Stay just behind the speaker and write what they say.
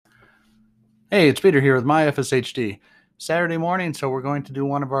Hey, it's Peter here with my FSHD. Saturday morning, so we're going to do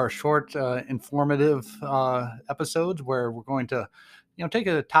one of our short, informative episodes where we're going to, take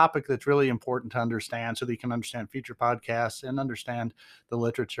a topic that's really important to understand, so that you can understand future podcasts and understand the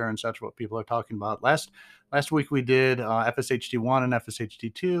literature and such what people are talking about. Last week we did FSHD one and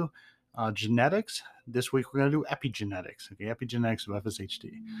FSHD two, genetics. This week we're going to do epigenetics. Okay, epigenetics of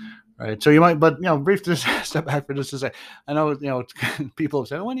FSHD. Right. So you might, but brief just step back for just a sec. I know, people have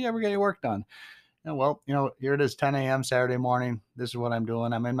said, when do you ever get your work done? Well, here it is, 10 a.m. Saturday morning. This is what I'm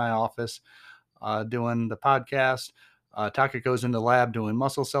doing. I'm in my office doing the podcast. Taka goes in the lab doing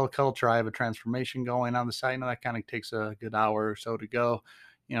muscle cell culture. I have a transformation going on the site. That kind of takes a good hour or so to go.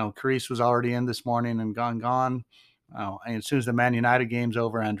 Carice was already in this morning and gone. And as soon as the Man United game's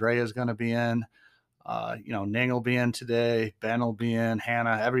over, Andrea's going to be in. Ning will be in today. Ben will be in.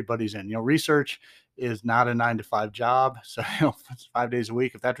 Hannah, everybody's in. Research is not a 9 to 5 job. So, it's 5 days a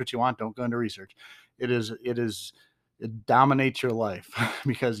week. If that's what you want, don't go into research. It dominates your life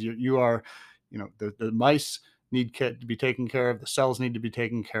because you are, the mice need to be taken care of. The cells need to be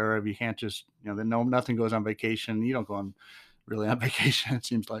taken care of. You can't just, nothing goes on vacation. You don't go on really on vacation, it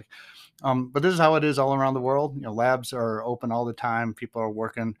seems like. But this is how it is all around the world. Labs are open all the time. People are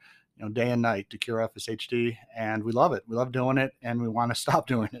working day and night to cure FSHD, and we love it. We love doing it, and we want to stop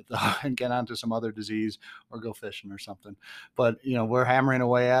doing it though, and get onto some other disease or go fishing or something. But we're hammering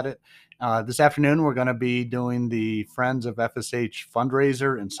away at it. This afternoon, we're going to be doing the Friends of FSH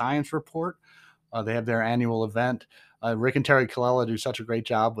fundraiser and science report. They have their annual event. Rick and Terry Colella do such a great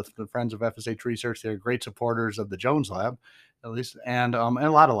job with the Friends of FSH Research. They're great supporters of the Jones Lab, at least, and a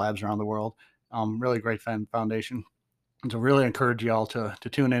lot of labs around the world. Really great foundation. And so really encourage you all to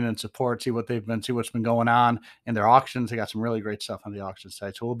tune in and support, see what's been going on in their auctions. They got some really great stuff on the auction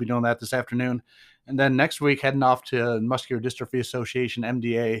site. So we'll be doing that this afternoon. And then next week, heading off to Muscular Dystrophy Association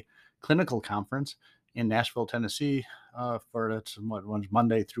MDA Clinical Conference in Nashville, Tennessee, for that's one's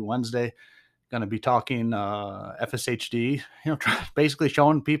Monday through Wednesday. Going to be talking FSHD, basically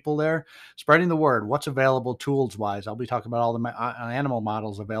showing people there, spreading the word, what's available tools wise. I'll be talking about all the animal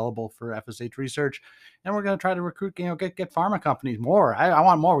models available for FSH research, and we're going to try to recruit, get pharma companies more. I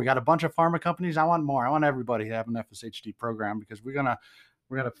want more. We got a bunch of pharma companies. I want more. I want everybody to have an FSHD program because we're gonna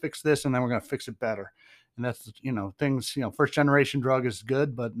fix this, and then we're gonna fix it better. And that's things. First generation drug is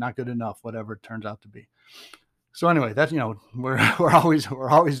good, but not good enough. Whatever it turns out to be. So anyway, that's we're always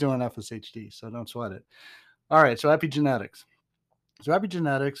doing FSHD, so don't sweat it. All right, so epigenetics. So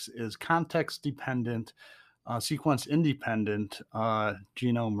epigenetics is context dependent, sequence independent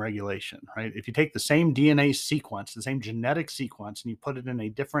genome regulation, right? If you take the same DNA sequence, the same genetic sequence, and you put it in a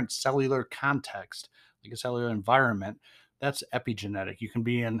different cellular context, like a cellular environment, that's epigenetic. You can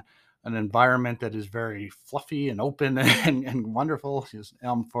be in an environment that is very fluffy and open and wonderful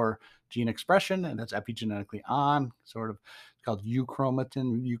for gene expression, and that's epigenetically on, sort of called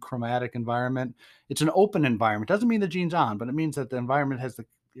euchromatic environment. It's an open environment. Doesn't mean the gene's on, but it means that the environment has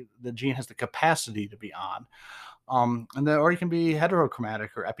the gene has the capacity to be on. Or you can be heterochromatic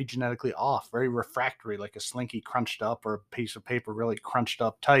or epigenetically off, very refractory, like a slinky crunched up or a piece of paper really crunched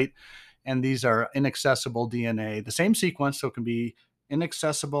up tight. And these are inaccessible DNA. The same sequence, so it can be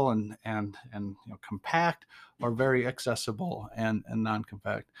inaccessible and compact, or very accessible and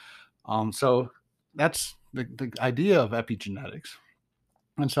non-compact. So that's the idea of epigenetics.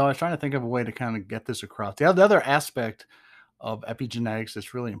 And so I was trying to think of a way to kind of get this across. The other aspect of epigenetics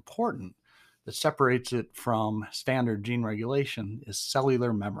that's really important, that separates it from standard gene regulation, is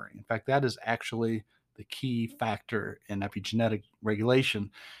cellular memory. In fact, that is actually the key factor in epigenetic regulation,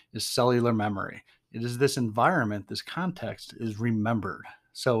 is cellular memory. It is this environment, this context is remembered.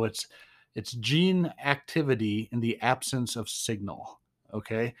 So it's gene activity in the absence of signal.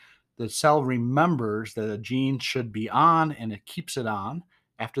 Okay. The cell remembers that a gene should be on, and it keeps it on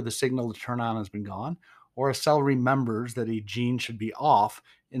after the signal to turn on has been gone. Or a cell remembers that a gene should be off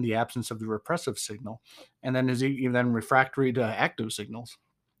in the absence of the repressive signal, and then is then refractory to active signals,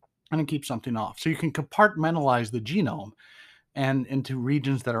 and it keeps something off. So you can compartmentalize the genome and into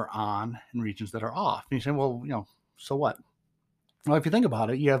regions that are on and regions that are off. And you say, well, so what? Well, if you think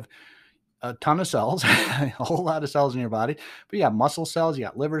about it, you have a ton of cells, a whole lot of cells in your body, but you got muscle cells, you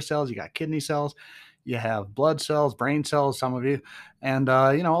got liver cells, you got kidney cells, you have blood cells, brain cells, some of you, and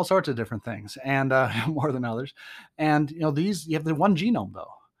all sorts of different things, and more than others. And these, you have the one genome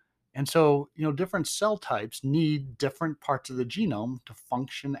though. And so, different cell types need different parts of the genome to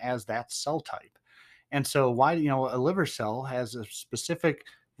function as that cell type. And so why, a liver cell has a specific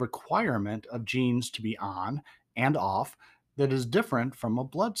requirement of genes to be on and off that is different from a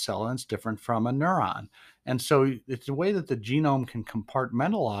blood cell, and it's different from a neuron. And so it's a way that the genome can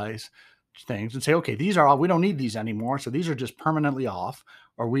compartmentalize things and say, okay, these are all, we don't need these anymore. So these are just permanently off,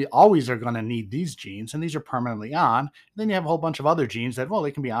 or we always are going to need these genes and these are permanently on. Then you have a whole bunch of other genes that, well,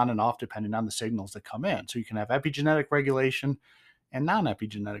 they can be on and off depending on the signals that come in. So you can have epigenetic regulation and non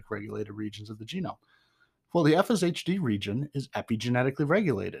epigenetic regulated regions of the genome. Well, the FSHD region is epigenetically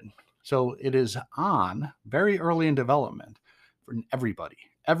regulated. So it is on very early in development for everybody.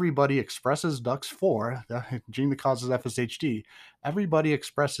 Everybody expresses DUX4, the gene that causes FSHD. Everybody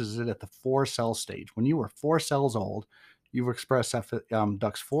expresses it at the 4-cell stage. When you were 4 cells old, you express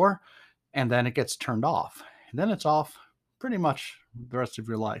DUX4, and then it gets turned off. And then it's off pretty much the rest of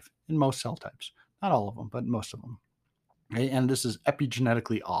your life in most cell types. Not all of them, but most of them. Okay, and this is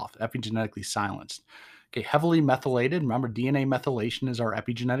epigenetically off, epigenetically silenced. Okay, heavily methylated. Remember, DNA methylation is our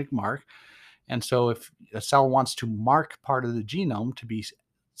epigenetic mark. And so if a cell wants to mark part of the genome to be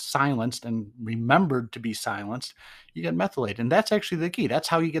silenced and remembered to be silenced, you get methylated. And that's actually the key. That's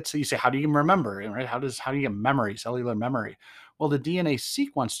how you get, so you say, how do you remember? Right? How do you get memory, cellular memory? Well, the DNA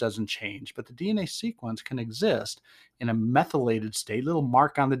sequence doesn't change, but the DNA sequence can exist in a methylated state, little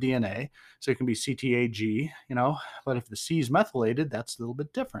mark on the DNA. So it can be CTAG, but if the C is methylated, that's a little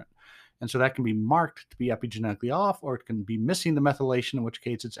bit different. And so that can be marked to be epigenetically off, or it can be missing the methylation, in which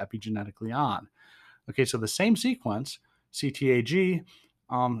case it's epigenetically on. Okay, so the same sequence, CTAG,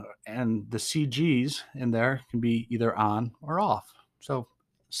 and the CGs in there can be either on or off. So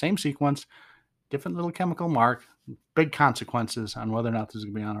same sequence, different little chemical mark, big consequences on whether or not this is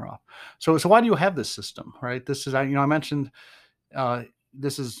going to be on or off. So why do you have this system, right? This is, I mentioned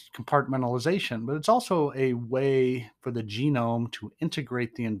this is compartmentalization, but it's also a way for the genome to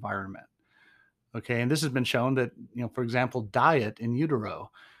integrate the environment. Okay, and this has been shown that, for example, diet in utero,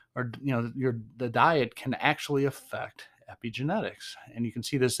 or the diet can actually affect epigenetics. And you can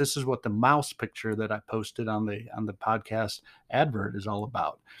see this. This is what the mouse picture that I posted on the podcast advert is all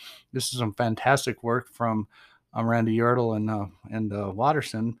about. This is some fantastic work from Randy Yertle and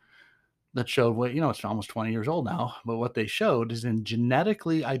Watterson that showed what, it's almost 20 years old now, but what they showed is in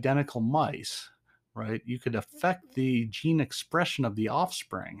genetically identical mice, right, you could affect the gene expression of the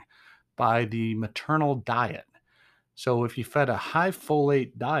offspring by the maternal diet. So if you fed a high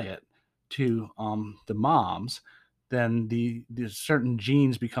folate diet to the moms, then the certain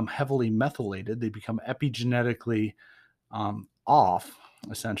genes become heavily methylated. They become epigenetically off,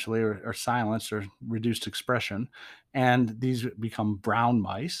 essentially, or silenced or reduced expression. And these become brown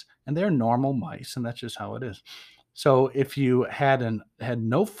mice, and they're normal mice, and that's just how it is. So if you had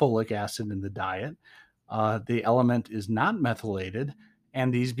no folic acid in the diet, the element is not methylated,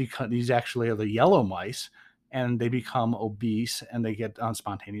 and these actually are the yellow mice, and they become obese and they get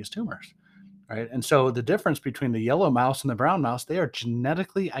spontaneous tumors. Right. And so the difference between the yellow mouse and the brown mouse, they are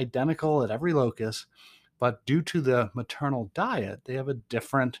genetically identical at every locus, but due to the maternal diet, they have a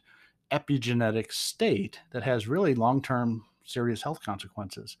different epigenetic state that has really long-term serious health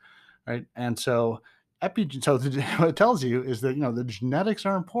consequences. Right. And so what it tells you is that, the genetics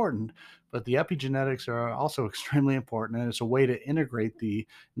are important, but the epigenetics are also extremely important. And it's a way to integrate in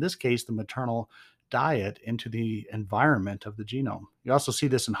this case, the maternal diet into the environment of the genome. You also see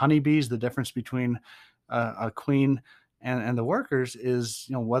this in honeybees. The difference between a queen and the workers is,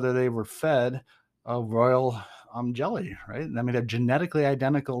 whether they were fed a royal jelly, right? I mean, they're genetically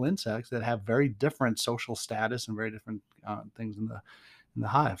identical insects that have very different social status and very different things in the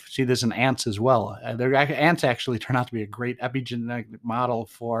hive. See this in ants as well. Ants actually turn out to be a great epigenetic model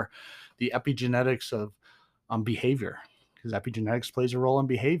for the epigenetics of behavior, because epigenetics plays a role in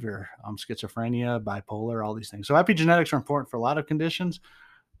behavior, schizophrenia, bipolar, all these things. So epigenetics are important for a lot of conditions,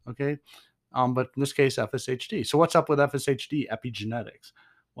 okay? But in this case, FSHD. So what's up with FSHD epigenetics?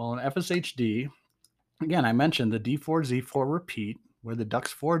 Well, in FSHD, again, I mentioned the D4Z4 repeat, where the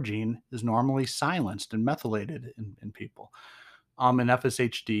DUX4 gene is normally silenced and methylated in people. In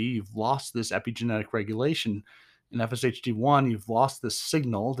FSHD, you've lost this epigenetic regulation. In FSHD1, you've lost this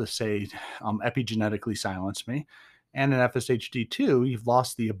signal to say epigenetically silence me. And in FSHD2, you've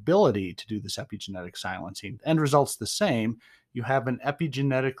lost the ability to do this epigenetic silencing. End result's the same. You have an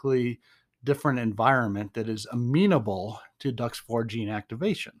epigenetically different environment that is amenable to DUX4 gene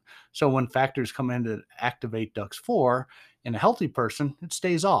activation. So when factors come in to activate DUX4 in a healthy person, it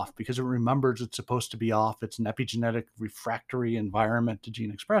stays off because it remembers it's supposed to be off. It's an epigenetic refractory environment to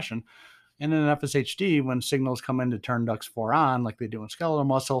gene expression. And in FSHD, when signals come in to turn DUX4 on, like they do in skeletal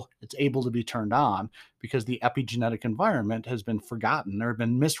muscle, it's able to be turned on because the epigenetic environment has been forgotten or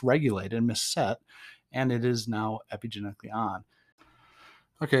been misregulated, misset, and it is now epigenetically on.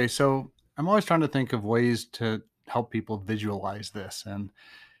 Okay, so I'm always trying to think of ways to help people visualize this. And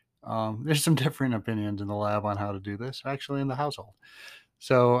there's some differing opinions in the lab on how to do this, actually in the household.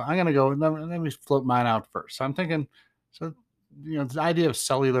 So I'm going to go, let me float mine out first. So I'm thinking, so, the idea of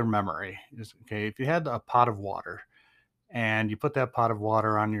cellular memory is okay. If you had a pot of water and you put that pot of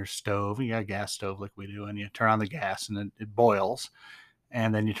water on your stove, you got a gas stove like we do, and you turn on the gas and then it boils,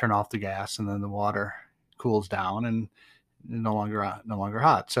 and then you turn off the gas and then the water cools down and no longer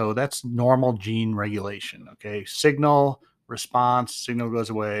hot. So that's normal gene regulation. Okay. Signal, response, signal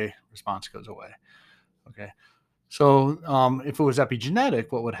goes away, response goes away. Okay. So, if it was epigenetic,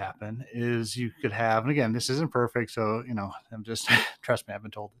 what would happen is you could have, and again, this isn't perfect. So, I'm just, trust me, I've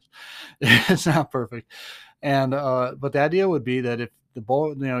been told this. It's not perfect. And, but the idea would be that if the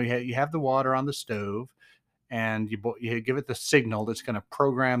bowl, you have the water on the stove and you give it the signal that's going to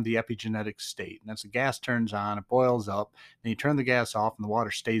program the epigenetic state. And as the gas turns on, it boils up, then you turn the gas off and the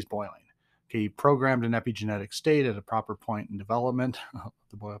water stays boiling. Okay, you programmed an epigenetic state at a proper point in development of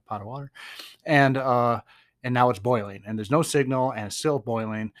the pot of water, and now it's boiling and there's no signal and it's still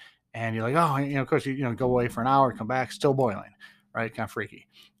boiling, and you're like, oh, of course you go away for an hour, come back, still boiling, right? Kind of freaky.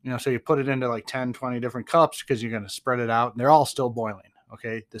 So you put it into like 10, 20 different cups because you're going to spread it out and they're all still boiling.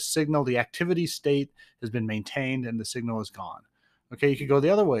 Okay, the signal, the activity state has been maintained and the signal is gone. Okay, you could go the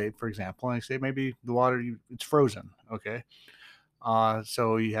other way, for example, and say maybe the water, it's frozen. Okay,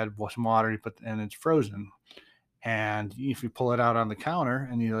 so you had some water, and it's frozen, and if you pull it out on the counter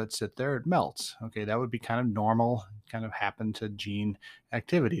and you let it sit there, it melts. Okay, that would be kind of normal, kind of happen to gene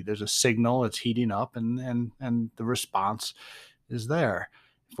activity. There's a signal, it's heating up, and the response is there.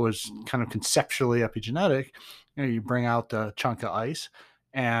 If it was kind of conceptually epigenetic, you bring out the chunk of ice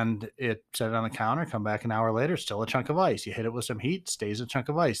and it set it on the counter, come back an hour later, still a chunk of ice. You hit it with some heat, stays a chunk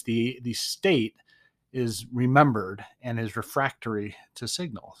of ice. The state is remembered and is refractory to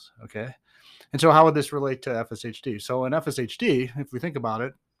signals. Okay. And so, how would this relate to FSHD? So, in FSHD, if we think about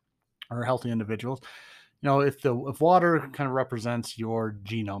it, or healthy individuals, if water kind of represents your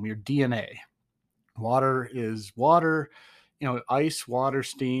genome, your DNA, water is water, ice, water,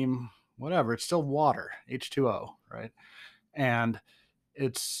 steam, whatever, it's still water, H2O, right? And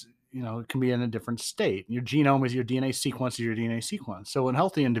it's, it can be in a different state. Your genome is your DNA sequence, is your DNA sequence. So, in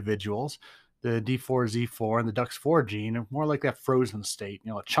healthy individuals, the D4Z4 and the DUX4 gene are more like that frozen state,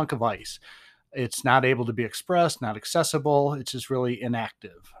 a chunk of ice. It's not able to be expressed, not accessible. It's just really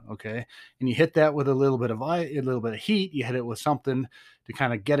inactive. Okay. And you hit that with a little bit of heat. You hit it with something to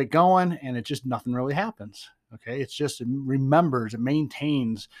kind of get it going, and it just, nothing really happens. Okay. It's just, it remembers, it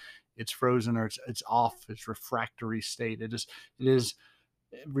maintains its frozen, or it's off, its refractory state. It is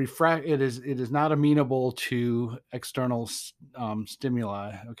not amenable to external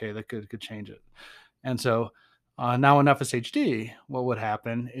stimuli. Okay. That could change it. And so, now in FSHD, what would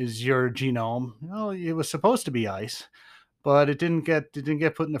happen is your genome, it was supposed to be ice, but it didn't get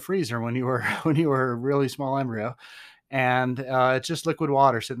put in the freezer when you were when you were a really small embryo, and it's just liquid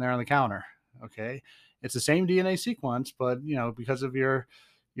water sitting there on the counter. Okay, it's the same DNA sequence, but because of the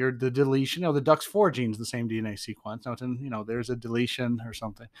deletion, the DUX4 gene is the same DNA sequence. Now, there's a deletion or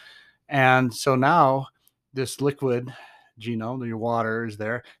something, and so now this liquid genome, your water is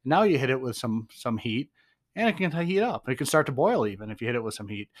there. Now you hit it with some heat, and it can heat up. It can start to boil even if you hit it with some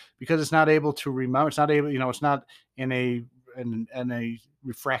heat, because it's not able to remember. It's not able, it's not in a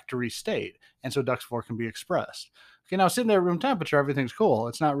refractory state, and so DUX4 can be expressed. Okay, now sitting there at room temperature, everything's cool.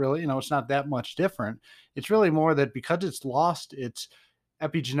 It's not really, it's not that much different. It's really more that because it's lost its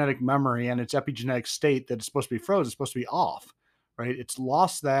epigenetic memory and its epigenetic state that it's supposed to be frozen, it's supposed to be off, right? It's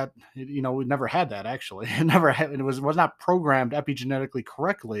lost that. We never had that actually. It was not programmed epigenetically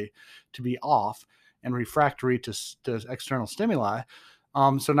correctly to be off and refractory to external stimuli.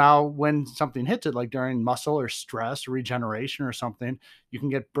 So now when something hits it, like during muscle or stress or regeneration or something, you can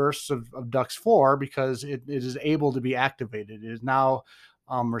get bursts of DUX4 because it is able to be activated. It is now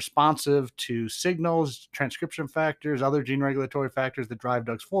responsive to signals, transcription factors, other gene regulatory factors that drive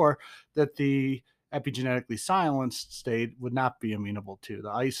DUX4 that the epigenetically silenced state would not be amenable to.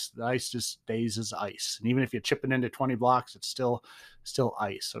 The ice just stays as ice. And even if you chip it into 20 blocks, it's still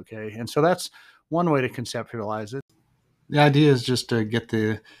ice. Okay. And so that's one way to conceptualize it. The idea is just to get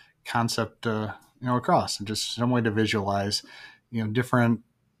the concept, across, and just some way to visualize, different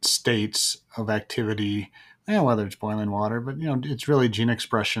states of activity, whether it's boiling water, but, it's really gene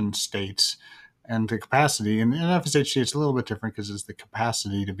expression states and the capacity. And in FSHD, it's a little bit different because it's the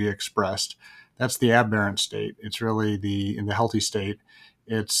capacity to be expressed. That's the aberrant state. It's really in the healthy state.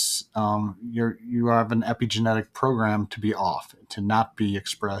 It's you have an epigenetic program to be off, to not be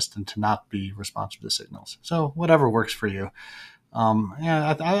expressed, and to not be responsive to signals. So whatever works for you.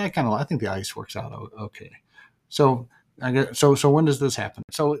 I think the ice works out okay. So So when does this happen?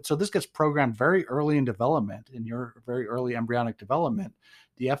 So this gets programmed very early in development, in your very early embryonic development.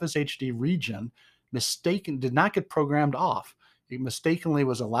 The FSHD region did not get programmed off. It mistakenly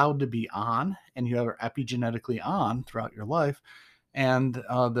was allowed to be on, and you are epigenetically on throughout your life. And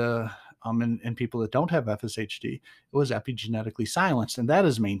the in people that don't have FSHD, it was epigenetically silenced, and that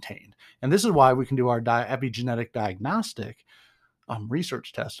is maintained. And this is why we can do our epigenetic diagnostic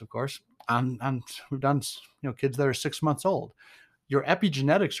research test, of course, on we've done kids that are 6 months old. Your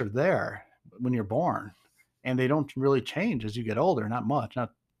epigenetics are there when you're born, and they don't really change as you get older. Not much,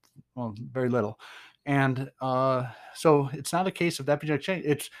 not well, very little. And so it's not a case of epigenetic change.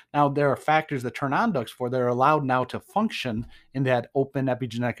 It's now there are factors that turn on DUX4 that are allowed now to function in that open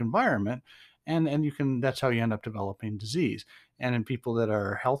epigenetic environment, and you can that's how you end up developing disease. And in people that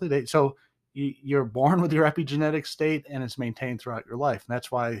are healthy, you're born with your epigenetic state, and it's maintained throughout your life. And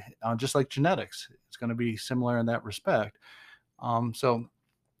that's why, just like genetics, it's going to be similar in that respect. So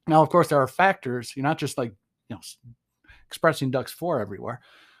now, of course, there are factors. You're not just like you know expressing DUX4 everywhere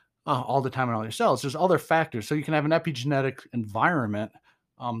all the time in all your cells. There's other factors. So you can have an epigenetic environment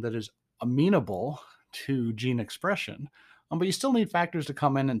that is amenable to gene expression, but you still need factors to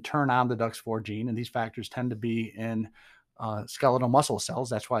come in and turn on the DUX4 gene. And these factors tend to be in skeletal muscle cells.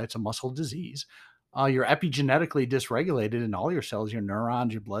 That's why it's a muscle disease. You're epigenetically dysregulated in all your cells, your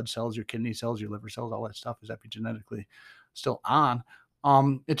neurons, your blood cells, your kidney cells, your liver cells, all that stuff is epigenetically still on.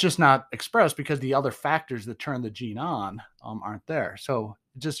 It's just not expressed because the other factors that turn the gene on aren't there. So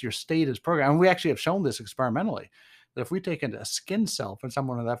just your state is programmed. And we actually have shown this experimentally that if we take a skin cell from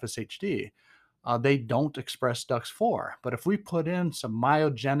someone with FSHD, they don't express DUX4. But if we put in some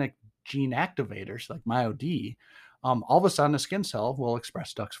myogenic gene activators like MyoD, all of a sudden a skin cell will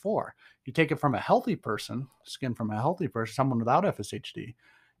express DUX4. You take it from a healthy person, skin from a healthy person, someone without FSHD,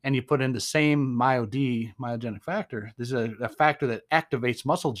 and you put in the same MyoD, myogenic factor. This is a factor that activates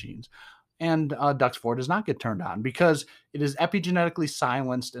muscle genes. And DUX4 does not get turned on because it is epigenetically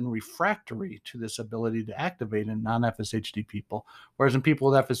silenced and refractory to this ability to activate in non-FSHD people. Whereas in people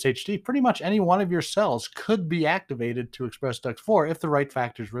with FSHD, pretty much any one of your cells could be activated to express DUX4 if the right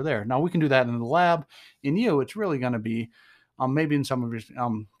factors were there. Now, we can do that in the lab. In you, it's really going to be maybe in some of your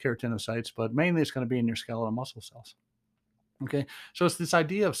keratinocytes, but mainly it's going to be in your skeletal muscle cells. Okay, so it's this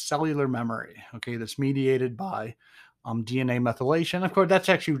idea of cellular memory, okay, that's mediated by DNA methylation. Of course, that's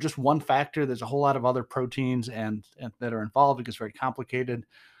actually just one factor. There's a whole lot of other proteins and that are involved. It gets very complicated.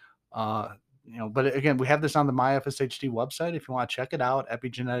 Uh, but again, we have this on the MyFSHD website. If you want to check it out,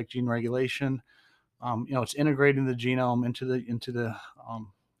 epigenetic gene regulation. It's integrating the genome into the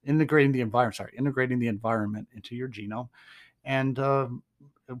integrating the environment. Sorry, integrating the environment into your genome and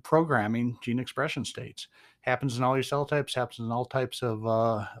programming gene expression states. Happens in all your cell types, happens in all types of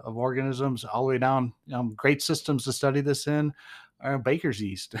organisms, all the way down. Great systems to study this in are Baker's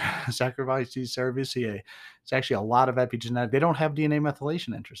yeast, Saccharomyces cerevisiae. It's actually a lot of epigenetic. They don't have DNA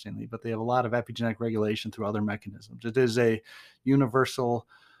methylation, interestingly, but they have a lot of epigenetic regulation through other mechanisms. It is a universal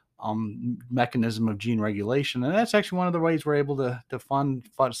mechanism of gene regulation, and that's actually one of the ways we're able to fund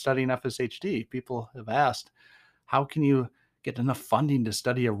studying FSHD. People have asked, how can you get enough funding to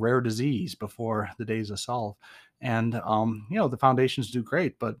study a rare disease before the days of solve? And the foundations do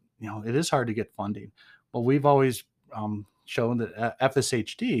great, but it is hard to get funding. Well, we've always shown that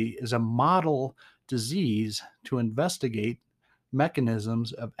FSHD is a model disease to investigate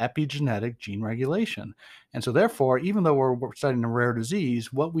mechanisms of epigenetic gene regulation. And so therefore, even though we're studying a rare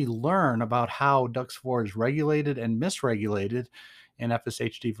disease, what we learn about how DUX4 is regulated and misregulated in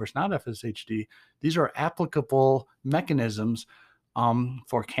FSHD versus not FSHD, these are applicable mechanisms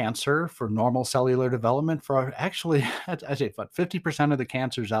for cancer, for normal cellular development, for actually, I'd say about 50% of the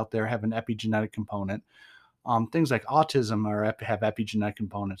cancers out there have an epigenetic component. Things like autism have epigenetic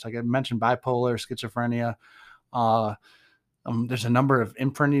components. Like I mentioned, bipolar, schizophrenia. There's a number of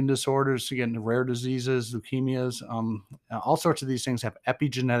imprinting disorders, again, rare diseases, leukemias. All sorts of these things have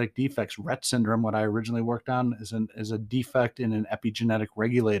epigenetic defects. Rett syndrome, what I originally worked on, is a defect in an epigenetic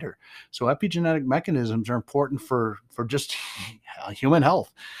regulator. So epigenetic mechanisms are important for just human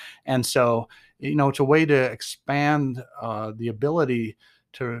health. And so, it's a way to expand the ability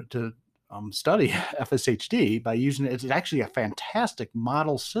to study FSHD by using it. It's actually a fantastic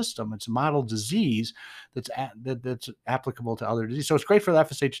model system. It's a model disease that's applicable to other diseases. So it's great for the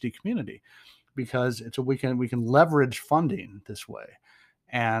FSHD community because we can leverage funding this way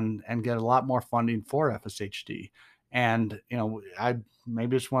and get a lot more funding for FSHD. And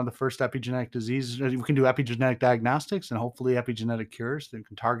maybe it's one of the first epigenetic diseases. We can do epigenetic diagnostics and hopefully epigenetic cures that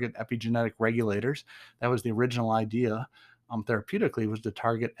can target epigenetic regulators. That was the original idea. Therapeutically, was to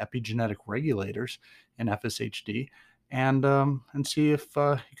target epigenetic regulators in FSHD. and see if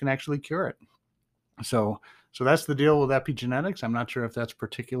you can actually cure it. So so that's the deal with epigenetics. I'm not sure if that's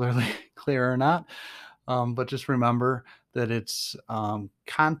particularly clear or not, but just remember that it's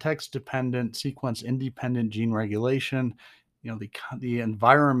context dependent, sequence independent gene regulation. The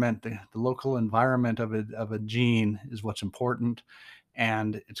environment, the local environment of a gene is what's important,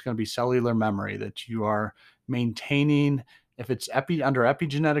 and it's going to be cellular memory that you are maintaining. If it's under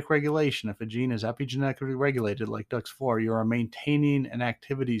epigenetic regulation, if a gene is epigenetically regulated like DUX4, you are maintaining an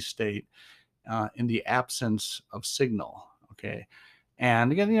activity state in the absence of signal. Okay.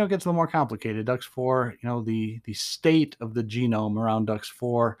 And again, it gets a little more complicated. DUX4, the state of the genome around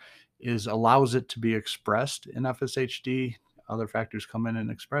DUX4 allows it to be expressed in FSHD. Other factors come in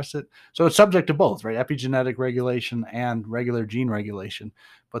and express it. So it's subject to both, right? Epigenetic regulation and regular gene regulation.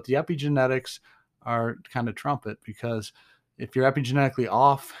 But the epigenetics are kind of trumpet, because if you're epigenetically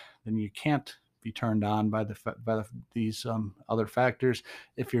off, then you can't be turned on by these other factors.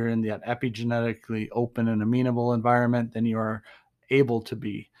 If you're in that epigenetically open and amenable environment, then you are able to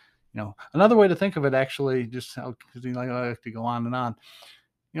be. Another way to think of it, actually, just because I like to go on and on.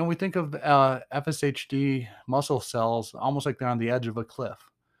 We think of FSHD muscle cells almost like they're on the edge of a cliff,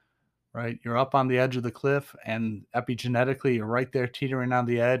 right? You're up on the edge of the cliff, and epigenetically, you're right there teetering on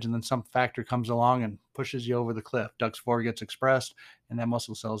the edge, and then some factor comes along and pushes you over the cliff. DUX4 gets expressed, and that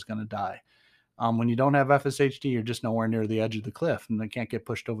muscle cell is going to die. When you don't have FSHD, you're just nowhere near the edge of the cliff, and they can't get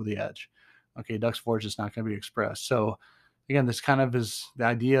pushed over the edge. Okay, DUX4 is just not going to be expressed. So again, this kind of is the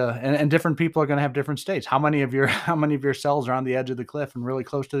idea, and different people are going to have different states. How many of your cells are on the edge of the cliff and really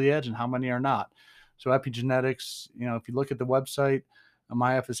close to the edge, and how many are not? So epigenetics, if you look at the website of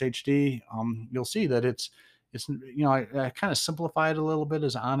MyFSHD, you'll see that it's I kind of simplify it a little bit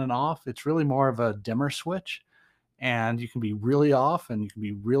as on and off. It's really more of a dimmer switch, and you can be really off and you can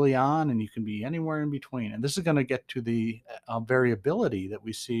be really on and you can be anywhere in between. And this is going to get to the variability that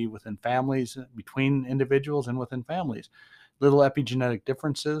we see within families, between individuals, and within families. Little epigenetic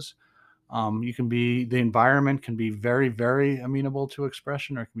differences. The environment can be very, very amenable to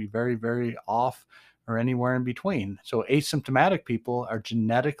expression, or it can be very, very off, or anywhere in between. So asymptomatic people are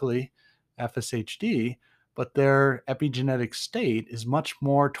genetically FSHD, but their epigenetic state is much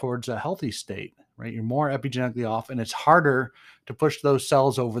more towards a healthy state, right? You're more epigenetically off, and it's harder to push those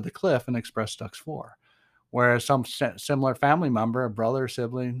cells over the cliff and express DUX4. Whereas some similar family member, a brother,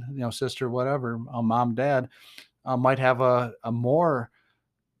 sibling, sister, whatever, mom, dad, might have a more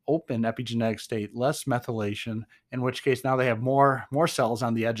open epigenetic state, less methylation, in which case now they have more cells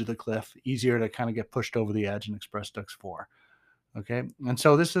on the edge of the cliff, easier to kind of get pushed over the edge and express DUX4. Okay. And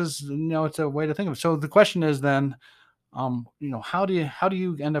so this is, it's a way to think of it. So the question is then, how do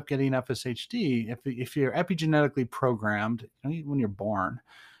you end up getting FSHD if you're epigenetically programmed when you're born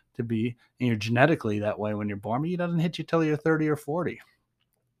to be, and you're genetically that way when you're born, but it doesn't hit you till you're 30 or 40.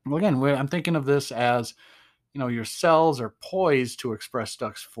 Well, again, I'm thinking of this as, your cells are poised to express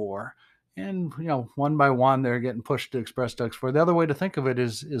DUX4, and one by one they're getting pushed to express DUX4. The other way to think of it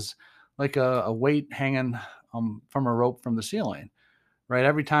is like a weight hanging from a rope from the ceiling, right?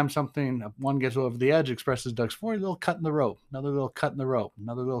 Every time one gets over the edge, expresses DUX4, a little cut in the rope, another little cut in the rope,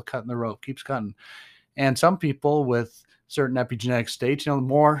 another little cut in the rope, keeps cutting. And some people with certain epigenetic states,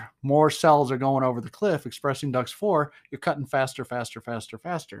 more cells are going over the cliff expressing DUX4, you're cutting faster, faster, faster,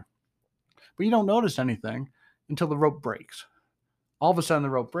 faster. But you don't notice anything until the rope breaks. All of a sudden the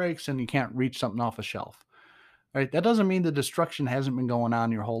rope breaks and you can't reach something off a shelf. Right? That doesn't mean the destruction hasn't been going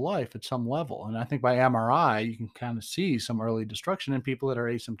on your whole life at some level. And I think by MRI, you can kind of see some early destruction in people that are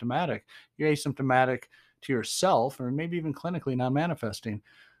asymptomatic. You're asymptomatic to yourself, or maybe even clinically non-manifesting.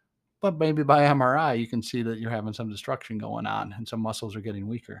 But maybe by MRI, you can see that you're having some destruction going on and some muscles are getting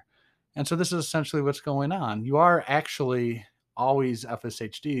weaker. And so this is essentially what's going on. You are actually always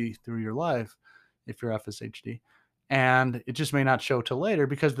FSHD through your life if you're FSHD. And it just may not show till later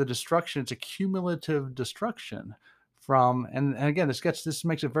because the destruction, it's a cumulative destruction from, and again, this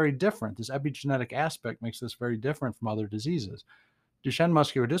makes it very different. This epigenetic aspect makes this very different from other diseases. Duchenne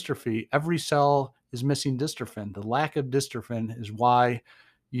muscular dystrophy, every cell is missing dystrophin. The lack of dystrophin is why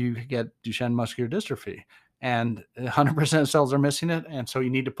you get Duchenne muscular dystrophy. And 100% of cells are missing it. And so you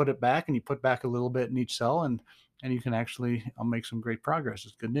need to put it back, and you put back a little bit in each cell, and you can actually make some great progress.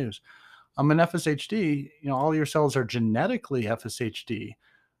 It's good news. In FSHD, all your cells are genetically FSHD,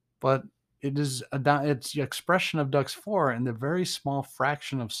 but it's the expression of DUX4 in the very small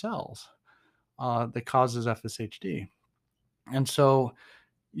fraction of cells that causes FSHD. And so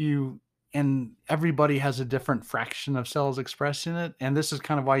everybody has a different fraction of cells expressing it. And this is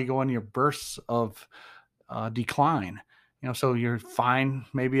kind of why you go into your bursts of decline. So you're fine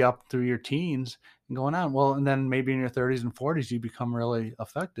maybe up through your teens and going on. Well, and then maybe in your 30s and 40s, you become really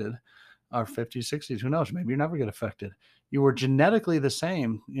affected, or 50s, 60s, who knows? Maybe you never get affected. You were genetically the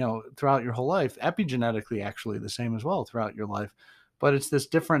same, throughout your whole life, epigenetically actually the same as well throughout your life. But it's this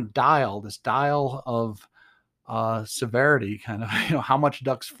different dial, this dial of severity, kind of, how much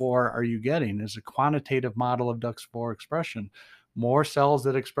DUX4 are you getting? Is a quantitative model of DUX4 expression. More cells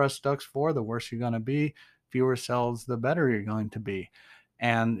that express DUX4, the worse you're going to be. Fewer cells, the better you're going to be.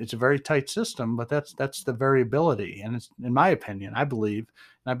 And it's a very tight system, but that's the variability. And it's, in my opinion, I believe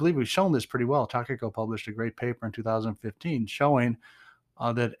we've shown this pretty well. Takako published a great paper in 2015 showing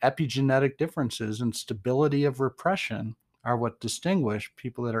that epigenetic differences and stability of repression are what distinguish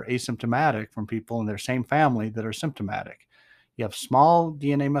people that are asymptomatic from people in their same family that are symptomatic. You have small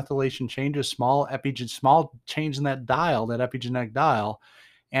DNA methylation changes, small change in that dial, that epigenetic dial,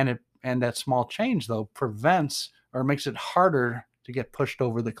 and that small change though prevents or makes it harder to get pushed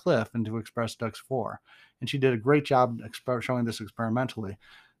over the cliff and to express DUX4. And she did a great job showing this experimentally,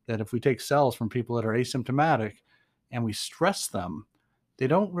 that if we take cells from people that are asymptomatic and we stress them, they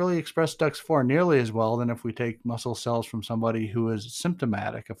don't really express DUX4 nearly as well than if we take muscle cells from somebody who is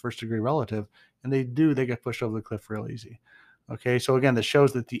symptomatic, a first degree relative, and they get pushed over the cliff real easy. Okay, so again, this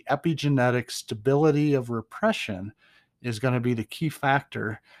shows that the epigenetic stability of repression is going to be the key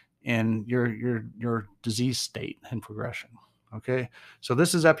factor in your disease state and progression. Okay, so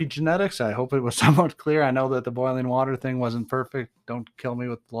this is epigenetics. I hope it was somewhat clear. I know that the boiling water thing wasn't perfect. Don't kill me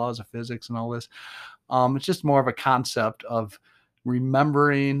with the laws of physics and all this. It's just more of a concept of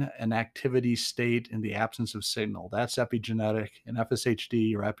remembering an activity state in the absence of signal. That's epigenetic. In FSHD,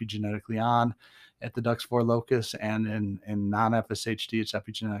 you're epigenetically on at the DUX4 locus, and in non-FSHD, it's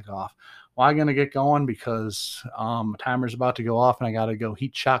epigenetic off. Well, I'm going to get going because timer's about to go off, and I got to go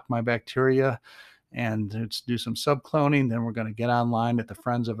heat shock my bacteria and let's do some subcloning. Then we're going to get online at the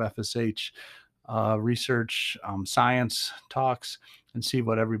Friends of FSH research science talks and see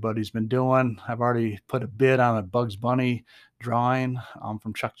what everybody's been doing. I've already put a bid on a Bugs Bunny drawing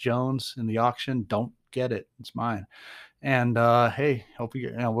from Chuck Jones in the auction. Don't get it. It's mine. And hey, hope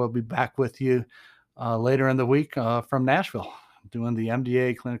we'll be back with you later in the week from Nashville doing the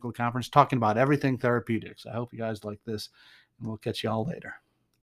MDA clinical conference, talking about everything therapeutics. I hope you guys like this, and we'll catch you all later.